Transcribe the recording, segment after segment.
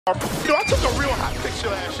I took a real hot picture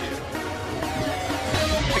last year.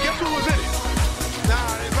 And guess who was in it?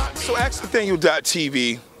 Nah, it's not. So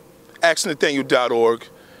AskNathaniel.tv, AskNathaniel.org,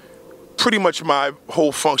 pretty much my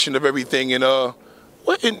whole function of everything. And now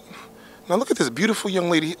look at this beautiful young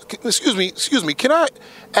lady. Excuse me. Can I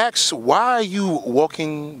ask, why are you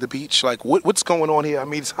walking the beach? Like, what's going on here? I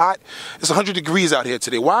mean, it's hot. It's 100 degrees out here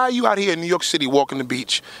today. Why are you out here in New York City walking the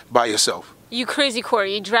beach by yourself? You crazy,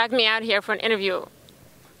 Corey. You dragged me out here for an interview.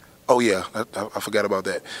 Oh, yeah, I forgot about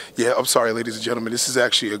that. Yeah, I'm sorry, ladies and gentlemen. This is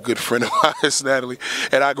actually a good friend of mine, it's Natalie.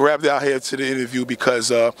 And I grabbed her out here to the interview because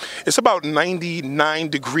it's about 99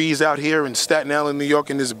 degrees out here in Staten Island, New York,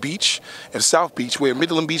 in this beach, in South Beach,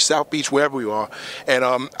 Midland Beach, South Beach, wherever we are. And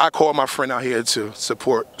I called my friend out here to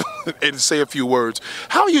support and say a few words.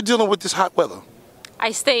 How are you dealing with this hot weather?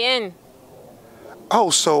 I stay in. Oh,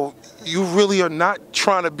 so you really are not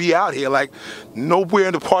trying to be out here, like nowhere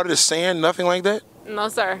in the part of the sand, nothing like that? No,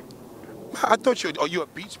 sir. I thought you're a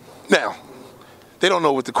beach. Now, they don't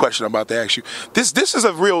know what the question I'm about to ask you. This is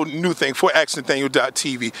a real new thing for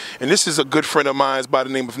AskNathaniel.tv, and this is a good friend of mine by the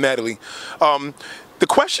name of Natalie. The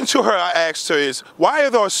question to her I asked her is, why are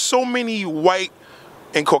there so many white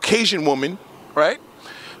and Caucasian women, right,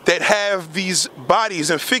 that have these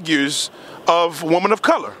bodies and figures of women of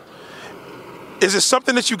color? Is it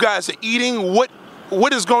something that you guys are eating?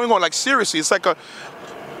 What is going on? Like, seriously, it's like a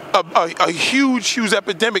huge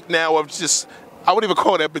epidemic now of just, I wouldn't even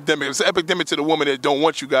call it epidemic. It's an epidemic to the women that don't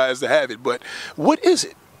want you guys to have it. But what is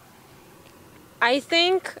it? I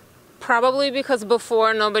think probably because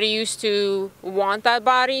before nobody used to want that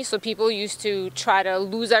body, so people used to try to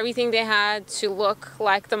lose everything they had to look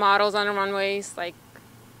like the models on the runways, like,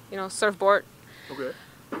 surfboard. Okay.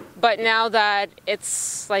 But now that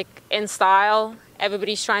it's like in style,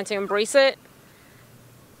 everybody's trying to embrace it.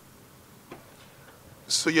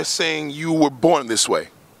 So you're saying you were born this way?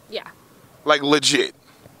 Yeah. Like legit?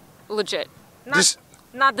 Legit.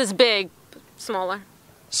 Not this big, smaller.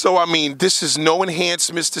 So I mean, this is no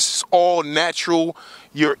enhancements. This is all natural.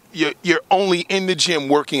 You're only in the gym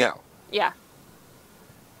working out. Yeah.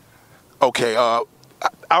 Okay.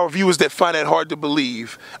 Our viewers that find that hard to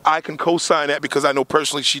believe, I can co-sign that because I know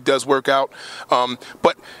personally she does work out.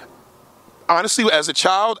 But honestly, as a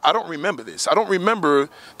child, I don't remember this. I don't remember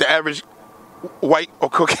the average white or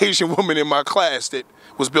Caucasian woman in my class that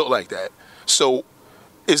was built like that. So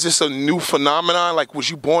is this a new phenomenon? Like,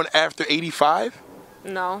 was you born after 85?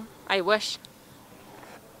 No, I wish.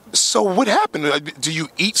 So what happened? Like, do you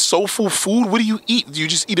eat soulful food? What do you eat? Do you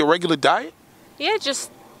just eat a regular diet? Yeah,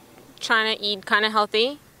 just trying to eat kind of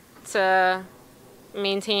healthy to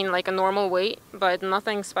maintain like a normal weight, but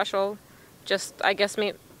nothing special. Just, I guess,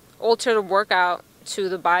 alter the workout to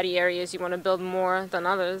the body areas you want to build more than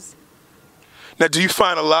others. Now, do you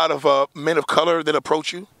find a lot of men of color that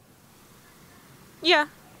approach you? Yeah.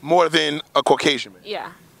 More than a Caucasian man?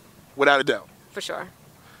 Yeah. Without a doubt? For sure.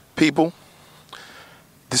 People,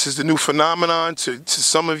 this is the new phenomenon. To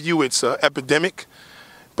some of you, it's an epidemic.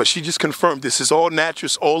 But she just confirmed this is all natural,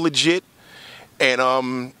 it's all legit,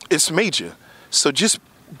 and it's major. So just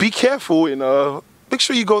be careful and make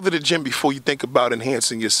sure you go to the gym before you think about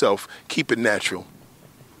enhancing yourself. Keep it natural.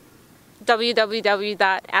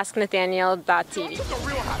 www.asknathaniel.tv. I took a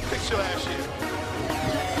real hot picture last year.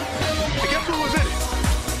 And guess who was in it?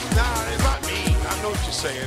 Nah, it's not me. I know what you're saying.